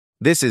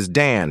This is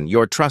Dan,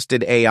 your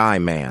trusted AI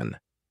man.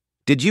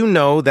 Did you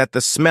know that the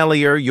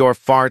smellier your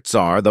farts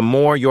are, the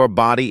more your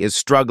body is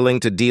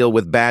struggling to deal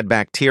with bad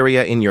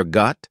bacteria in your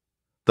gut?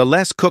 The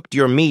less cooked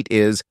your meat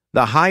is,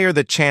 the higher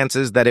the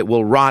chances that it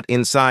will rot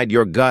inside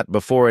your gut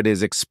before it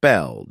is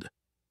expelled.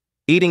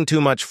 Eating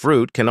too much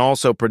fruit can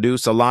also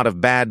produce a lot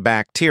of bad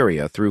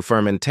bacteria through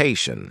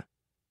fermentation.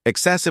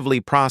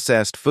 Excessively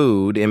processed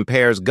food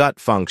impairs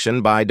gut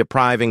function by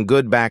depriving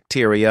good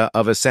bacteria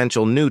of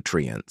essential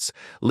nutrients,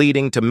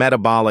 leading to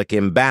metabolic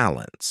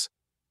imbalance.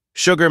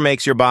 Sugar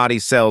makes your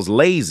body's cells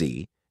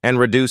lazy and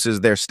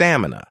reduces their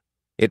stamina.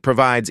 It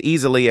provides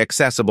easily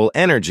accessible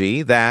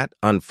energy that,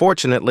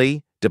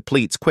 unfortunately,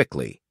 depletes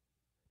quickly.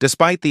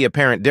 Despite the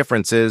apparent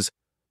differences,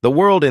 the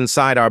world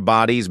inside our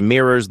bodies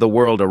mirrors the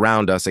world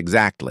around us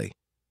exactly.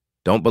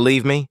 Don't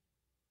believe me?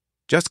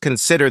 Just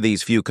consider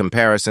these few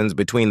comparisons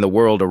between the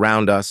world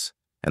around us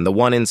and the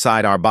one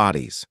inside our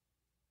bodies.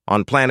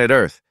 On planet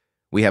Earth,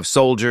 we have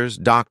soldiers,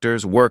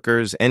 doctors,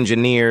 workers,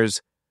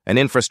 engineers, an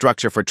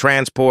infrastructure for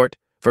transport,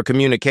 for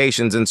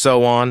communications, and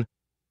so on.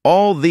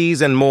 All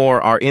these and more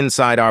are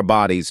inside our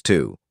bodies,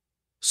 too.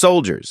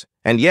 Soldiers,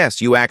 and yes,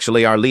 you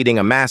actually are leading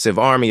a massive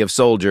army of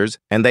soldiers,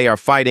 and they are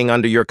fighting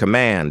under your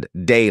command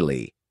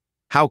daily.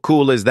 How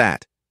cool is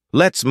that?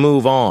 Let's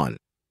move on.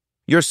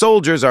 Your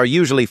soldiers are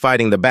usually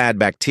fighting the bad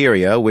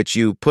bacteria which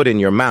you put in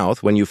your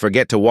mouth when you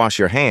forget to wash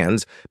your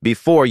hands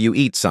before you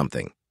eat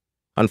something.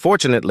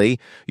 Unfortunately,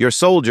 your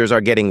soldiers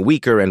are getting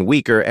weaker and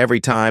weaker every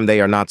time they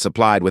are not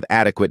supplied with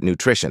adequate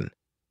nutrition.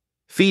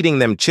 Feeding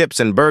them chips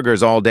and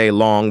burgers all day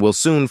long will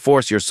soon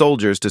force your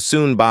soldiers to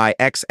soon buy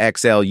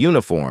XXL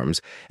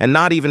uniforms and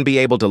not even be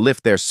able to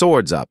lift their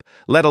swords up,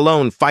 let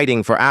alone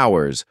fighting for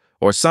hours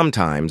or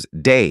sometimes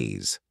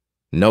days.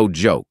 No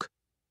joke.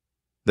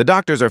 The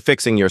doctors are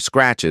fixing your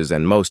scratches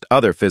and most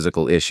other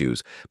physical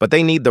issues, but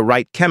they need the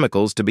right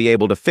chemicals to be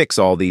able to fix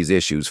all these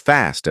issues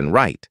fast and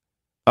right.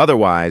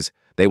 Otherwise,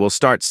 they will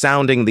start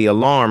sounding the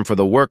alarm for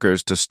the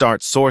workers to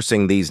start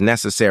sourcing these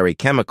necessary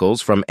chemicals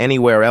from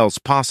anywhere else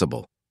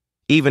possible,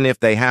 even if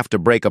they have to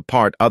break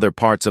apart other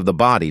parts of the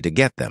body to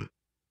get them.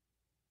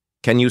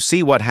 Can you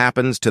see what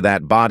happens to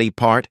that body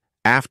part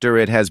after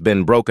it has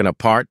been broken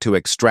apart to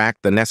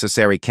extract the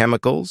necessary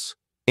chemicals?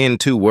 In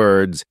 2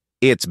 words,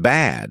 it's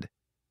bad.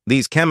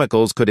 These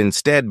chemicals could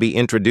instead be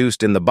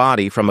introduced in the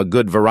body from a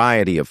good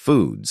variety of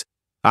foods,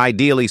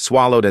 ideally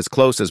swallowed as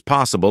close as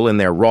possible in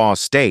their raw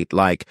state,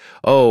 like,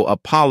 oh,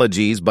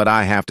 apologies, but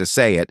I have to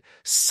say it,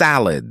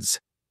 salads.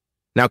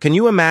 Now, can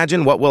you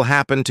imagine what will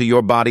happen to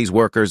your body's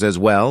workers as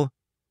well?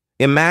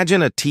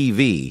 Imagine a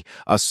TV,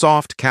 a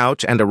soft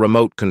couch, and a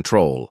remote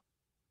control.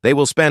 They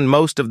will spend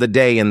most of the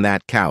day in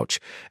that couch,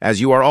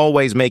 as you are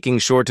always making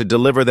sure to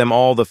deliver them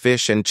all the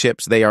fish and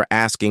chips they are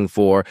asking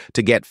for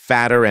to get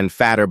fatter and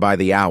fatter by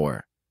the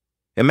hour.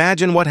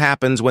 Imagine what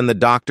happens when the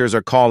doctors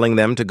are calling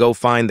them to go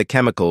find the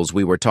chemicals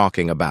we were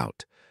talking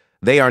about.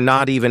 They are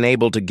not even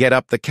able to get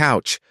up the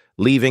couch,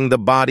 leaving the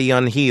body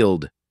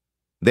unhealed.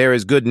 There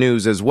is good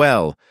news as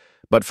well,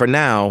 but for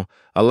now,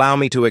 allow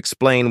me to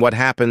explain what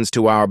happens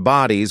to our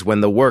bodies when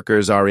the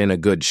workers are in a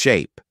good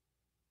shape.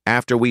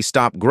 After we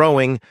stop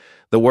growing,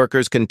 the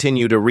workers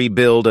continue to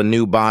rebuild a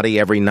new body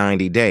every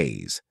 90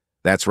 days.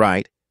 That's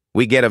right,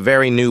 we get a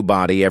very new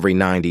body every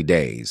 90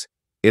 days.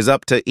 It's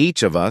up to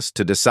each of us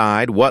to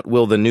decide what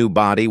the new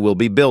body will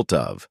be built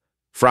of.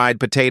 Fried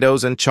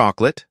potatoes and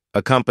chocolate,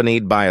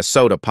 accompanied by a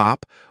soda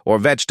pop, or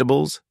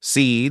vegetables,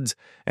 seeds,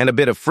 and a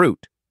bit of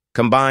fruit,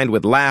 combined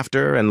with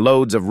laughter and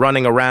loads of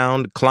running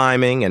around,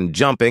 climbing, and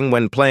jumping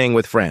when playing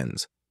with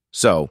friends.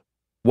 So,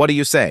 what do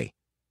you say?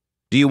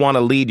 Do you want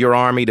to lead your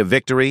army to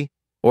victory?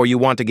 Or you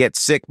want to get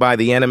sick by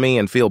the enemy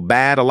and feel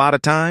bad a lot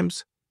of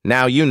times?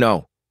 Now you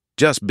know.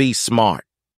 Just be smart.